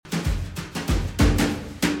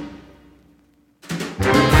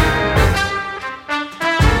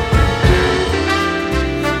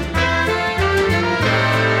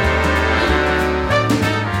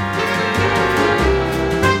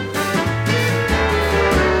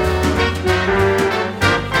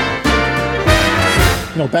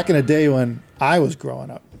back in the day when I was growing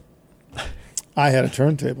up, I had a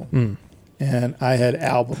turntable and I had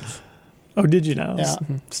albums. Oh, did you now? Yeah.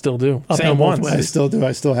 Still do. Up Same and both ones. ways. I still do.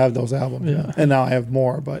 I still have those albums. Yeah. And now I have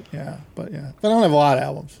more, but yeah. But I don't have a lot of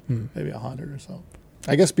albums. Maybe 100 or so.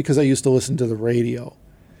 I guess because I used to listen to the radio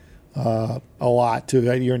a lot too.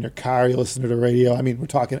 You're in your car, you listen to the radio. I mean, we're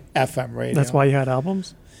talking FM radio. That's why you had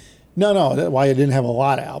albums? No, that's why I didn't have a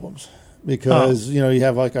lot of albums. Because, you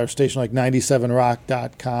have like our station like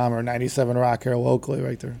 97rock.com or 97 Rock here locally,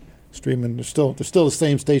 right there. Streaming. They're still the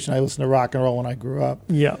same station. I listened to rock and roll when I grew up.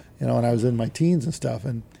 Yeah. When I was in my teens and stuff.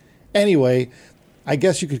 And anyway, I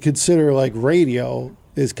guess you could consider like radio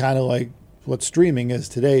is kind of like what streaming is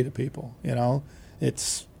today to people.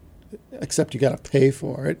 It's except you got to pay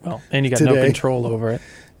for it. Well, and you got today. no control over it.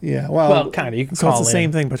 Yeah. Well, kind of. You can So call it's the in.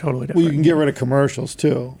 same thing, but totally different. Well, you can get rid of commercials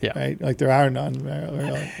too. Yeah. Right. Like there are none.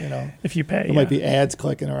 If you pay. There might be ads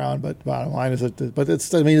clicking around, but bottom line is that. But it's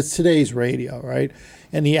today's radio, right?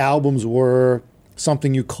 And the albums were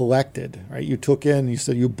something you collected, right? You took in, you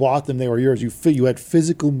said you bought them, they were yours. You had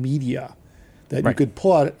physical media that you could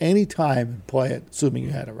pull out at any time and play it, assuming you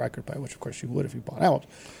had a record player, which of course you would if you bought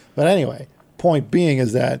albums. But anyway, point being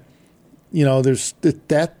is that there's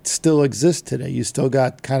that still exists today. You still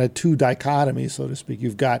got kind of two dichotomies, so to speak.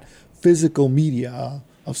 You've got physical media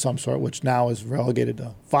of some sort, which now is relegated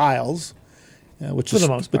to files, which For is the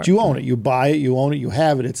most part. But you own it. You buy it. You own it. You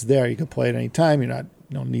have it. It's there. You can play it any time. You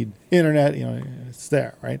don't need internet. It's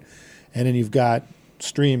there, right? And then you've got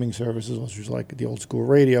streaming services, which is like the old school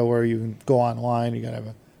radio, where you can go online. You gotta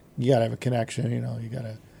have a connection. You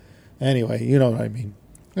gotta. Anyway, you know what I mean.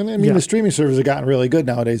 And I mean the streaming services have gotten really good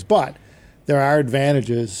nowadays, but there are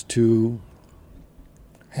advantages to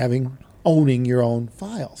owning your own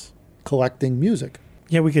files, collecting music.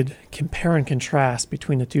 Yeah, we could compare and contrast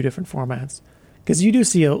between the two different formats. Because you do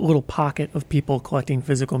see a little pocket of people collecting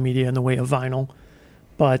physical media in the way of vinyl,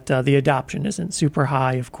 but the adoption isn't super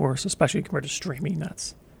high, of course, especially compared to streaming.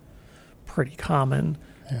 That's pretty common.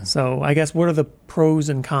 Yeah. So I guess what are the pros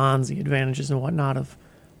and cons, the advantages and whatnot of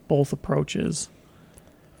both approaches?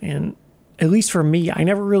 And at least for me, I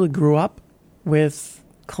never really grew up with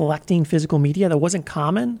collecting physical media. That wasn't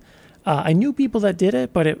common. I knew people that did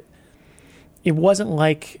it, but it wasn't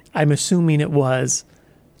like I'm assuming it was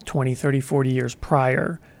 20, 30, 40 years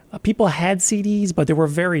prior. People had CDs, but there were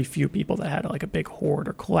very few people that had like a big hoard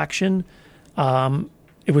or collection.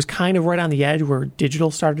 It was kind of right on the edge where digital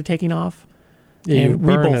started taking off. Yeah, And you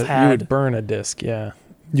we both would had. burn a disc, yeah.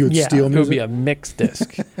 You would Yeah. steal It would music. be a mixed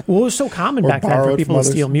disc. Well, it was so common Or back then for borrowed people from to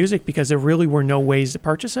steal others. music because there really were no ways to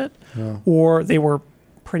purchase it, or they were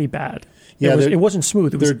pretty bad. Yeah, it wasn't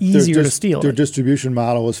smooth. It was easier to steal Their it. distribution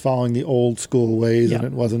model was following the old school ways, and Yeah.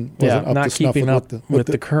 it wasn't Yeah, up not to snuff keeping up with with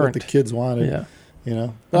the what current. the kids wanted. Yeah.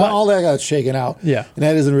 But all that got shaken out. Yeah. And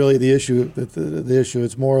that isn't really the issue. The issue,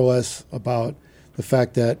 it's more or less about the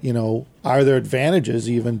fact that, are there advantages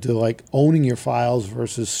even to like owning your files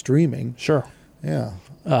versus streaming? Sure. Yeah.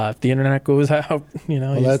 If the internet goes out, you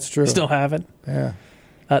that's true. still have it. Yeah.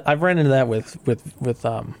 I've run into that with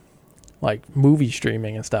like movie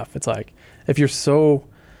streaming and stuff. It's like if you're so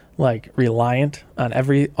like reliant on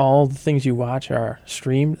all the things you watch are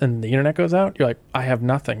streamed and the internet goes out, you're like, I have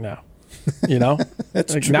nothing now.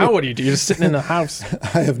 That's like, true. now what do? You're just sitting in the house.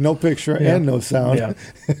 I have no picture and no sound. Yeah.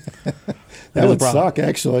 That would problem. suck,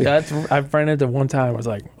 actually. I've run into one time. I was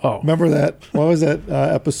like, oh, Remember that? What was that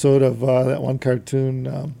episode of that one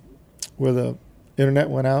cartoon where the internet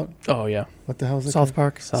went out? oh yeah, What the hell was it? South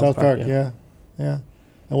Park. South Park, yeah.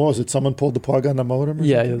 And what was it? Someone pulled the plug on the modem? Or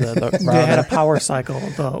yeah. something? The They had a power cycle.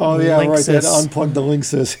 The Oh yeah, right. They had to Linksys, unplug the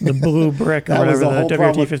Linksys. the blue brick or That was whatever, the whole the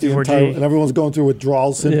problem with the entire, and WT54G. everyone's going through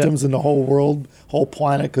withdrawal symptoms in the whole world, whole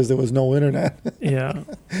planet, because there was no internet. Yeah.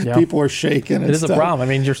 Yeah. People were shaking. It is a problem. I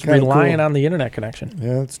mean, you're just Kinda relying cool. on the internet connection.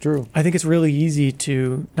 Yeah, that's true. I think it's really easy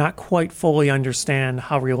to not quite fully understand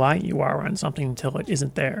how reliant you are on something until it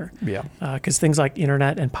isn't there. Yeah. Because things like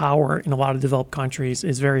internet and power in a lot of developed countries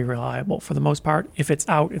is very reliable for the most part. If it's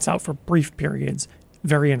out for brief periods,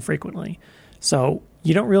 very infrequently. So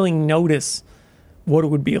you don't really notice what it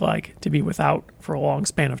would be like to be without for a long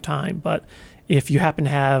span of time. But if you happen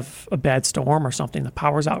to have a bad storm or something, the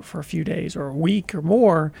power's out for a few days or a week or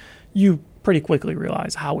more, you pretty quickly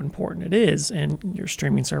realize how important it is, and your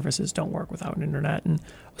streaming services don't work without an internet. And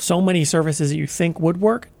so many services that you think would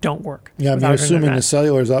work don't work. Yeah, I mean, without an assuming the internet.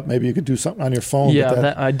 cellular's up, maybe you could do something on your phone. Yeah,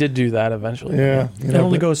 but I did do that eventually. yeah. It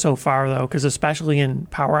only goes so far, though, because especially in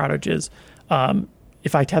power outages,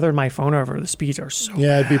 if I tethered my phone over, the speeds are so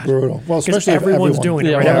Yeah, it'd be brutal. Well, because especially if everyone's everyone- doing it,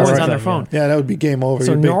 Yeah, right? well, Everyone's right, on their yeah. phone. Yeah, that would be game over.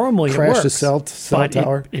 So You'd normally it crash works, the cell but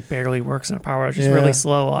tower. it barely works in a power outage. It's Yeah. really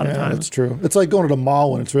slow a lot of Yeah, times. that's true. It's like going to the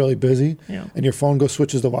mall when it's really busy, Yeah. and your phone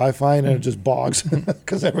switches to Wi-Fi, and it just bogs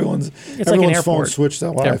because everyone's It's like an phone airport. switched to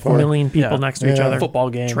A Wi-Fi. million people Yeah. next to each Yeah. other. Football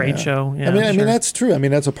game. Trade Yeah. show. Yeah, I mean, sure. that's true. I mean,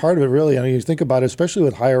 that's a part of it, really. I mean, you think about it, especially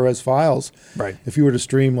with higher res files. Right. If you were to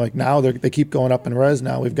stream, like now, they keep going up in res.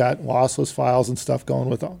 Now we've got lossless files and stuff going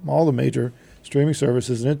with all the major streaming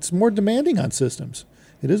services, and it's more demanding on systems.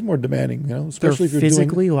 It is more demanding, They're especially if you're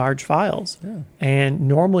physically large files. Yeah. And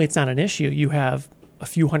normally it's not an issue. You have a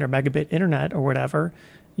few 100 megabit internet or whatever.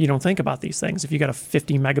 You don't think about these things. If you got a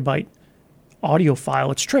 50 megabyte audio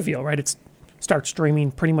file, it's trivial, right? It starts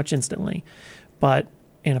streaming pretty much instantly. But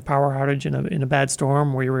in a power outage, in a bad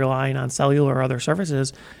storm where you're relying on cellular or other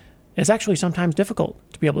services, it's actually sometimes difficult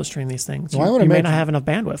to be able to stream these things. Well, I You, would you may imagine- not have enough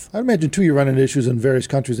bandwidth. I imagine too, you run into issues in various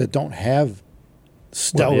countries that don't have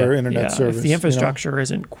stellar Well, yeah. internet Yeah, service. if the infrastructure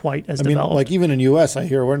isn't quite as I mean, developed. like even in U.S., I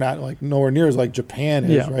hear we're not like nowhere near as like Japan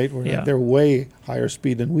is, Yeah. right? Yeah. They're way higher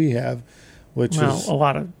speed than we have, which well, is a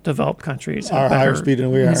lot of developed countries are have higher better speed than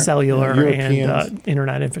we are. cellular and Europeans.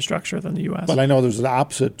 internet infrastructure than the U.S. But I know there's the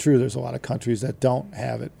opposite true. There's a lot of countries that don't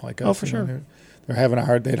have it like us. Oh, for sure. They're having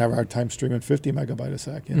they'd have a hard time streaming 50 megabyte a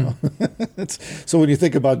sec, so when you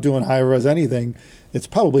think about doing high res anything, it's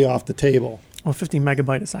probably off the table. Well, 50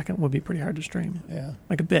 megabyte a second would be pretty hard to stream. Yeah.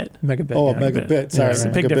 Like a bit. Megabit. Oh, yeah. megabit. Sorry, it's a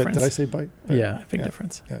big megabit. difference. Did I say byte? Yeah. Big Yeah.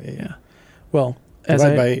 difference. Yeah. Yeah. Well, as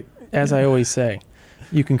Divide by I, 8. as I always say,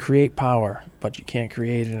 you can create power, but you can't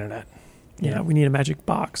create internet. Yeah, we need a magic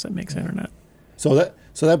box that makes internet. So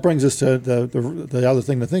that brings us to the other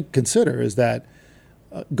thing to consider is that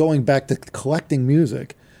going back to collecting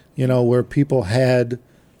music, where people had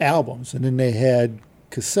albums and then they had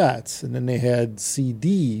cassettes and then they had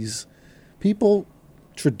CDs, people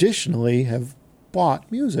traditionally have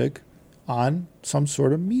bought music on some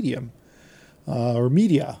sort of medium or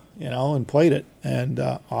media, and played it and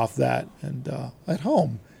off that and at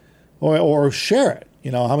home or share it.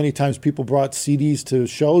 How many times people brought CDs to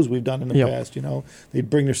shows we've done in the Yep. past, they'd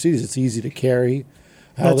bring their CDs. It's easy to carry.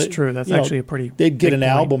 That's true. That's actually a pretty They'd get big an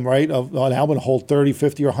point. album, right? An album to hold 30,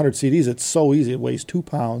 50, or 100 CDs. It's so easy. It weighs 2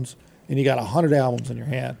 pounds, and you got 100 albums in your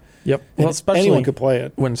hand. Yep. And Well, especially anyone could play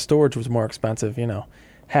it. when storage was more expensive,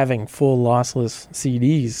 having full lossless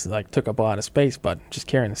CDs took up a lot of space, but just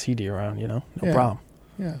carrying the CD around, no Yeah. problem.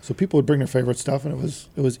 Yeah. So people would bring their favorite stuff, and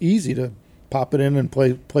it was easy to pop it in and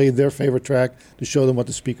play their favorite track to show them what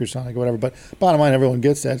the speakers sound like or whatever. But bottom line, everyone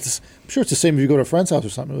gets that. I'm sure it's the same if you go to a friend's house or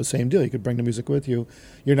something. It was the same deal. You could bring the music with you.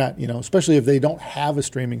 You're not, especially if they don't have a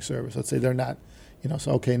streaming service. Let's say they're not,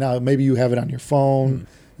 so okay, now maybe you have it on your phone.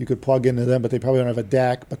 You could plug into them, but they probably don't have a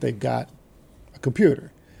DAC, but they've got a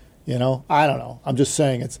computer. I don't know. I'm just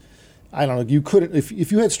saying I don't know. You couldn't,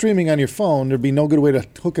 if you had streaming on your phone, there'd be no good way to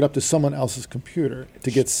hook it up to someone else's computer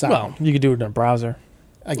to get sound. Well, you could do it in a browser.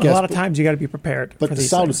 I A guess, lot of times you got to be prepared. but for the these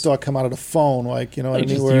sound would things. still come out of the phone, what I mean?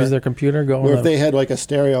 Just Where, use their computer, go where on if they had like a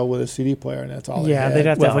stereo with a CD player and that's all they Yeah, had. they'd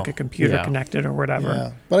have to have Well, like a computer yeah. connected or whatever.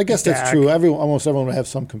 Yeah. But I guess that's DAC. true. Almost everyone would have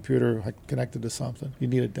some computer connected to something. You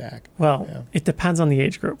need a DAC. Well, Yeah. it depends on the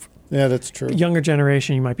age group. Yeah, that's true. Younger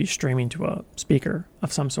generation, you might be streaming to a speaker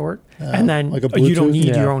of some sort, Yeah, and then like a you don't Bluetooth? need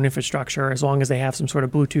Yeah. your own infrastructure as long as they have some sort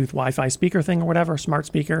of Bluetooth, Wi-Fi speaker thing or whatever, smart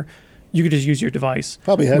speaker. You could just use your device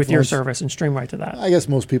Probably with your headphones. service and stream right to that. I guess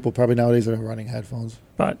most people probably nowadays are running headphones.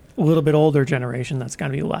 But a little bit older generation, that's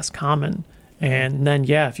going to be less common. And then,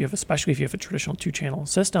 especially if you have a traditional 2-channel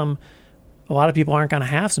system, a lot of people aren't going to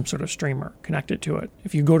have some sort of streamer connected to it.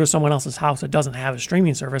 If you go to someone else's house that doesn't have a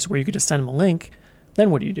streaming service where you could just send them a link,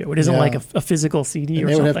 then what do you do? It isn't Yeah. like a physical CD And or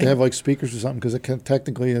they would something. have to have like speakers or something because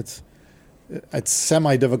technically it's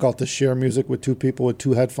semi-difficult to share music with two people with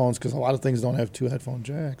two headphones because a lot of things don't have two headphone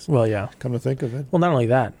jacks. Well, yeah. Come to think of it. Well, not only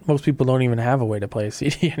that, most people don't even have a way to play a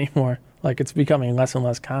CD anymore. It's becoming less and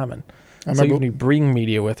less common. I So remember. you bring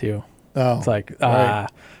media with you. Oh, It's like, right.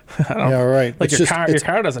 I don't, yeah, right. like It's your just-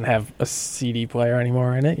 car doesn't have a CD player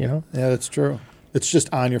anymore in it, Yeah, that's true. It's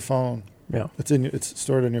just on your phone. Yeah. It's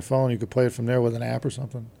stored in your phone. You could play it from there with an app or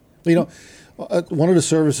something. One of the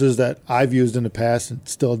services that I've used in the past and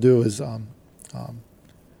still do is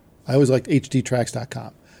I always liked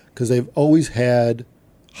hdtracks.com because they've always had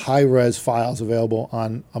high-res files available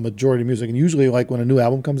on a majority of music. And usually, like when a new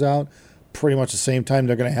album comes out, pretty much the same time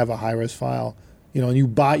they're going to have a high-res file. And you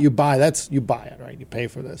buy it, right? You pay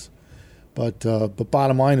for this. But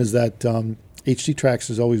bottom line is that HD Tracks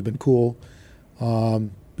has always been cool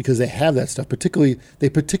because they have that stuff. They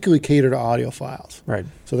particularly cater to audio files. Right.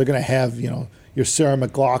 So they're going to have your Sarah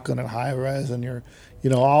McLachlan at high res and your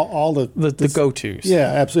all the The go-tos. Yeah,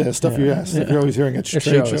 absolutely. Stuff stuff you're always hearing at trade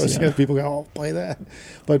shows. Yeah. People go, "Oh, play that,"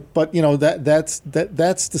 but that's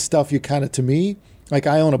the stuff you kind of, to me, like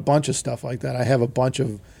I own a bunch of stuff like that. I have a bunch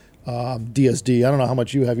of DSD. I don't know how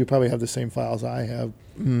much you have. You probably have the same files I have.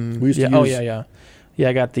 We used to use. Oh yeah.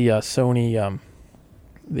 I got the Sony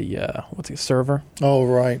what's it, server? Oh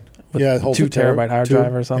right. With Yeah, holds 2 a terabyte hard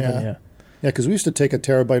drive or something. Yeah. Yeah, because we used to take a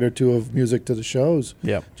terabyte or two of music to the shows.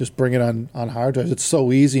 Yeah. Just bring it on hard drives. It's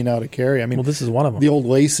so easy now to carry. I mean, Well, this is one of them. the old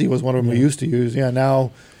Lacey was one of them we used to use. Yeah, now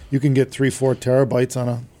you can get 3-4 terabytes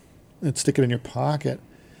and stick it in your pocket.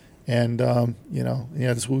 And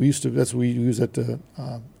that's what we used to. That's what we use at the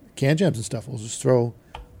Can Jams and stuff. We'll just throw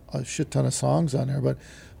a shit ton of songs on there. But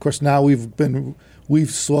of course, now we've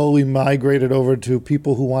slowly migrated over to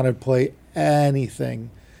people who want to play anything,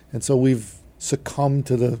 and so we've succumbed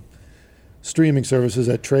to the streaming services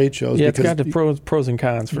at trade shows. Yeah, it's because got the pros and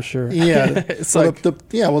cons for sure. Yeah, It's well, like-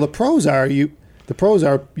 the pros are you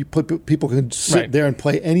put people can sit Right. there and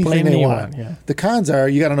play anything Play they anything you want. want, yeah. The cons are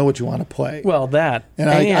you got to know what you want to play. Well, that. and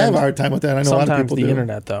I have a hard time with that. I know a lot of sometimes people the do.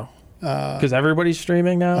 internet, though. Because everybody's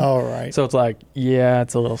streaming now. All right. So it's like,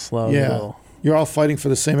 it's a little slow. Yeah. A little, You're all fighting for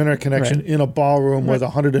the same internet connection Right. in a ballroom with Right.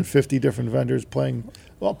 150 different vendors playing,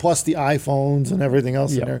 well, plus the iPhones and everything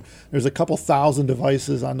else in Yep. there. There's a couple thousand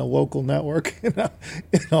devices on the local network in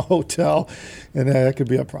a hotel, and that could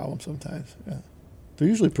be a problem sometimes. Yeah. They're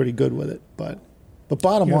usually pretty good with it, but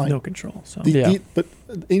bottom You line, have no control. So Yeah.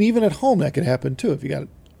 and even at home that could happen too if you got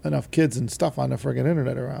enough kids and stuff on the friggin'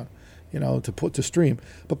 internet around, to stream.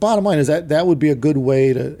 But bottom line is that would be a good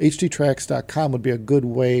way to hdtracks.com would be a good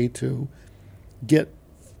way to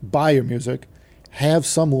buy your music, have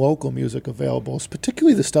some local music available,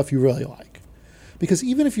 particularly the stuff you really like. Because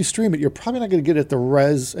even if you stream it, you're probably not going to get it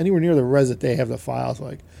anywhere near the res that they have the files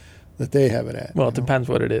like that they have it at. well, it depends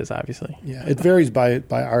what it is, obviously. Yeah, it varies by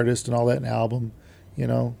artist and all that, and album.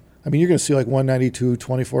 I mean, you're going to see like 192,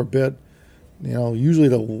 24-bit. Usually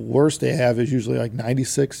the worst they have is usually like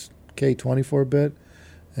 96K 24-bit,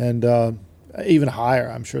 and even higher.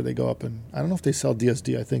 I'm sure they go up, and I don't know if they sell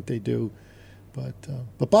DSD. I think they do,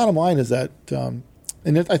 but bottom line is that,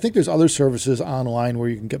 I think there's other services online where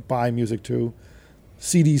you can buy music too.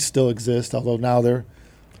 CDs still exist, although now they're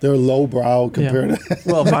lowbrow compared to.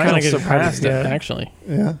 Well, Kinda vinyl getting surpassed it, hard, yeah. actually.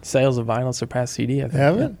 Yeah. Sales of vinyl surpassed CD, I think.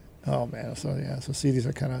 Have yeah. it? Oh man, so CDs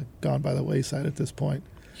are kind of gone by the wayside at this point.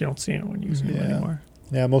 you don't see anyone using them Yeah. anymore.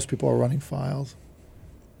 Yeah, most people are running files.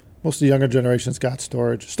 Most of the younger generation's got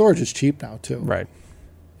storage. Storage is cheap now too. Right.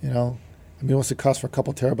 What's it cost for a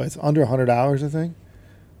couple terabytes? Under $100, I think,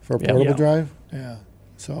 for a Yeah. portable Yeah. drive. Yeah.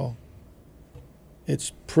 So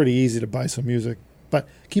it's pretty easy to buy some music. But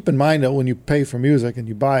keep in mind that when you pay for music and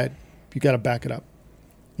you buy it, you got to back it up.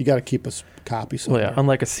 You got to keep a copy Well, somewhere. yeah.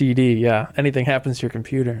 Unlike a CD, anything happens to your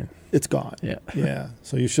computer. It's gone. Yeah. Yeah.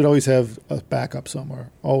 So you should always have a backup somewhere,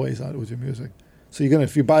 always with your music. So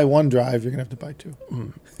if you buy one drive, you're gonna have to buy two,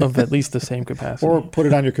 Of at least the same capacity. or put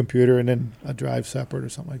it on your computer and then a drive separate or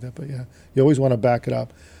something like that. But yeah, you always want to back it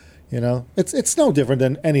up. It's no different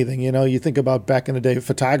than anything. You think about back in the day,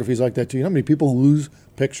 photography's like that too. You know how many people lose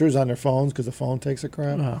pictures on their phones because the phone takes a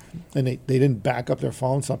crap, and they didn't back up their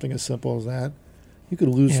phone. Something as simple as that, you could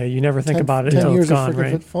lose. Yeah, you never think 10 about it 10 until years it's gone, of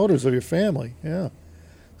freaking right? photos of your family. Yeah.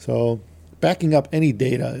 So backing up any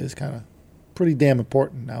data is kind of pretty damn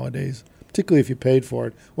important nowadays, particularly if you paid for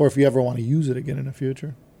it or if you ever want to use it again in the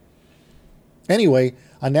future. Anyway,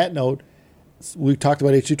 on that note, we talked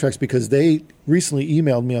about HD Tracks because they recently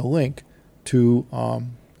emailed me a link to,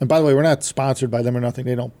 and by the way, we're not sponsored by them or nothing.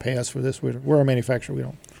 They don't pay us for this. We're a manufacturer.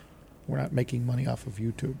 We're not making money off of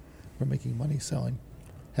YouTube. We're making money selling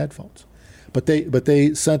headphones. But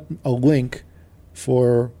they sent a link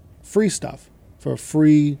for free stuff, for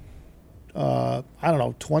free,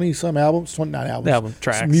 20 some albums, not albums,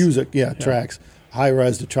 Tracks. music, tracks, high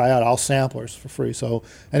res to try out, all samplers for free. So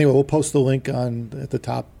anyway, we'll post the link at the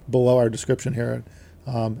top below our description here.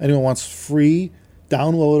 Anyone wants free,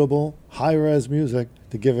 downloadable, high res music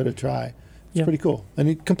to give it a try. It's pretty cool. And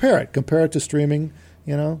you compare it to streaming,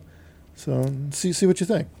 So see what you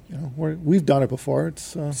think. We've done it before.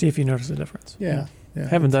 It's See if you notice a difference. yeah.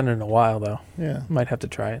 Haven't done it in a while, though. Yeah. Might have to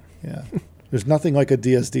try it. Yeah. There's nothing like a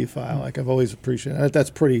DSD file. Like I've always appreciated. That's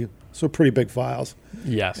pretty big files.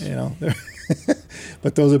 Yes.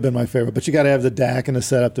 But those have been my favorite. But you got to have the DAC and the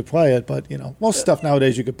setup to play it. But most stuff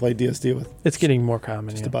nowadays you could play DSD with. It's getting more common.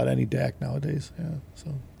 Just about any DAC nowadays. Yeah.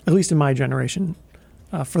 So At least in my generation,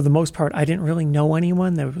 for the most part, I didn't really know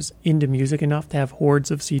anyone that was into music enough to have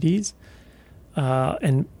hordes of CDs.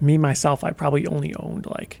 And me, myself, I probably only owned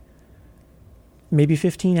like maybe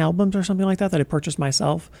 15 albums or something like that I purchased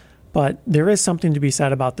myself. But there is something to be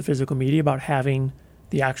said about the physical media, about having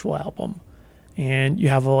the actual album. And you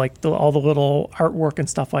have like all the little artwork and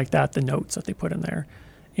stuff like that, the notes that they put in there.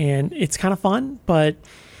 And it's kind of fun, but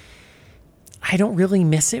I don't really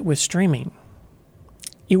miss it with streaming.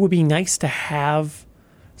 It would be nice to have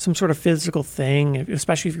some sort of physical thing,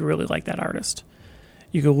 especially if you really like that artist.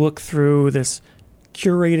 You could look through this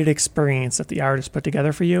curated experience that the artist put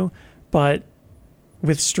together for you. But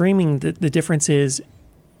with streaming, the difference is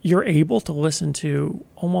you're able to listen to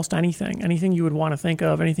almost anything you would want to think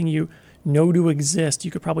of, anything you know to exist.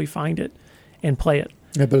 You could probably find it and play it.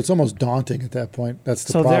 Yeah, but it's almost daunting at that point. That's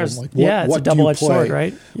the So problem. there's- Like, yeah, it's a do you double-edged sword, play?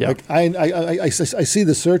 right? Yeah. Like I see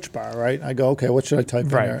the search bar, right? I go, okay, what should I type in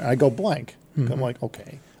Right. there? And I go blank. I'm like,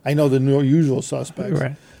 okay, I know the usual suspects,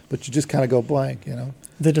 Right. but you just kind of go blank, you know?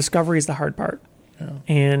 The discovery is the hard part. Yeah.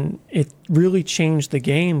 And it really changed the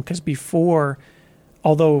game because before,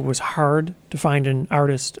 although it was hard to find an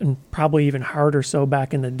artist and probably even harder so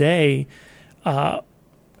back in the day,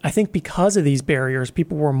 I think because of these barriers,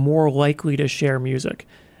 people were more likely to share music.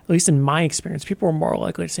 At least in my experience, people were more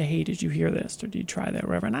likely to say, hey, did you hear this? Or did you try that? Or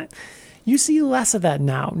whatever. You see less of that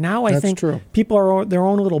now. Now I That's think true. people are their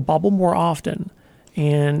own little bubble more often.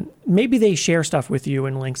 And maybe they share stuff with you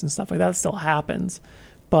and links and stuff like that. That still happens.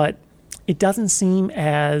 But it doesn't seem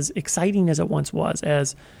as exciting as it once was,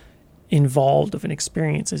 as involved of an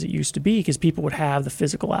experience as it used to be, because people would have the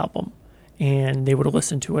physical album and they would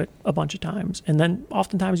listen to it a bunch of times. And then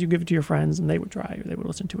oftentimes you give it to your friends and they would try, or they would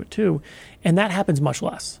listen to it too. And that happens much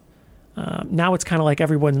less. Now it's kind of like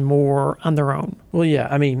everyone's more on their own. Well, yeah.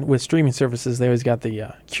 I mean, with streaming services, they always got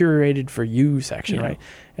the curated for you section, Yeah. right?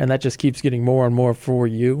 And that just keeps getting more and more for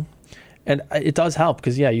you. And it does help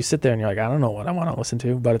because, yeah, you sit there and you're like, I don't know what I want to listen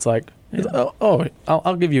to. But it's like,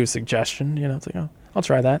 I'll give you a suggestion. You know, it's like, oh, I'll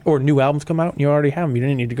try that. Or new albums come out and you already have them. You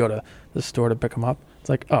didn't need to go to the store to pick them up. It's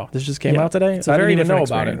like, oh, this just came Yeah. out today? It's a I very didn't even know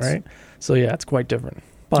different about it, experience. right? So, yeah, it's quite different.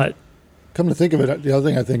 But Come to think of it, the other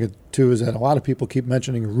thing I think too is that a lot of people keep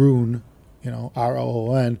mentioning Roon, you know,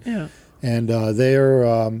 ROON, yeah, and they're,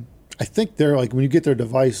 I think they're like when you get their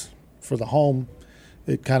device for the home,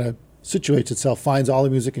 it kind of situates itself, finds all the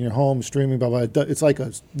music in your home, streaming, blah blah. It's like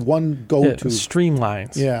a one Yeah, go-to.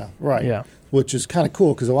 streamlines. Yeah, right. Yeah. Which is kind of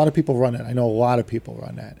cool because a lot of people run it. I know a lot of people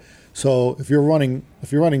run that. So if you're running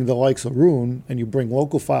the likes of Roon and you bring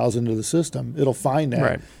local files into the system, it'll find that,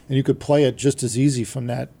 Right. and you could play it just as easy from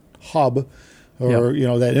that hub or you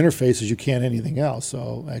know that interface as you can anything else.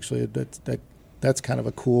 So actually, that's kind of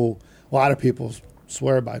a cool. A lot of people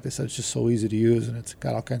swear by it. They said it's just so easy to use and it's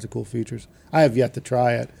got all kinds of cool features. I have yet to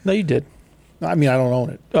try it. No, you did. I mean, I don't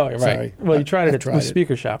own it. Oh, you're right. Sorry. Well, you tried I've it. tried With it.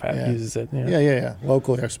 Speaker Shop Yeah. uses it. Yeah. Yeah.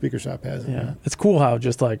 Locally, our speaker shop has it. Yeah. It's cool how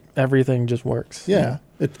just like everything just works. Yeah,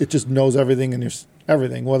 it just knows everything and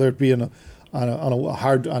everything, whether it be on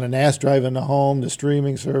a NAS drive in the home, the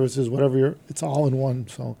streaming services, whatever. It's all in one.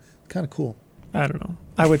 So kind of cool. I don't know.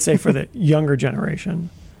 I would say for the younger generation,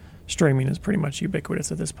 streaming is pretty much ubiquitous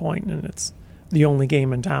at this point, and it's the only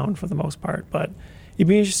game in town for the most part. But it'd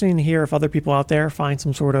be interesting to hear if other people out there find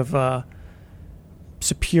some sort of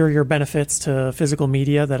superior benefits to physical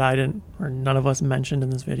media that I didn't, or none of us mentioned in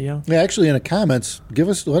this video. Yeah, actually, in the comments, let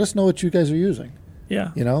us know what you guys are using.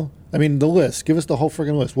 Yeah. You know, I mean, the list. Give us the whole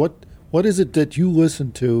friggin' list. What is it that you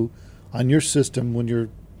listen to on your system when you're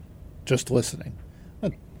just listening?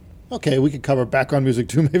 Okay, we could cover background music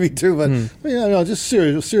too, maybe too, but you know, just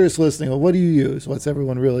serious listening. Well, what do you use? What's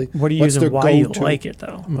everyone really? What do you what's use their and why do you go-to? like it,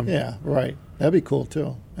 though? Yeah, right. That'd be cool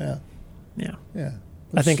too. Yeah, Yeah. yeah.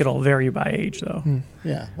 I think it'll vary by age, though.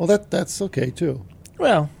 Yeah. Well, that's okay too.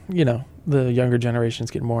 Well, you know, the younger generations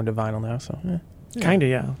get more into vinyl now, so Kind of,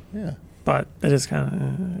 yeah. Yeah. But it is kind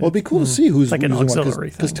of... Well, it'd be cool to see who's like an using what,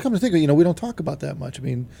 auxiliary because thing. to come to think of it, you know, we don't talk about that much. I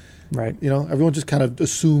mean, right. you know, everyone just kind of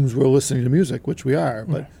assumes we're listening to music, which we are,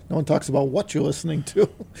 but no one talks about what you're listening to.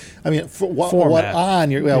 I mean, for what Format.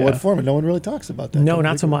 on your what Yeah. format? No one really talks about that. No,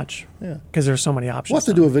 not so much. Yeah. Because there's so many options. We'll have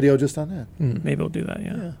to do a video just on that. Maybe we'll do that,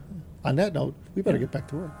 yeah. On that note, we better get back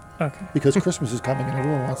to work Okay. because Christmas is coming and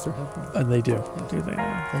everyone wants their headphones. And they do. Do that,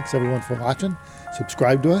 yeah. Thanks everyone for watching.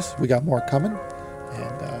 Subscribe to us. We got more coming,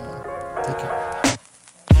 and take care.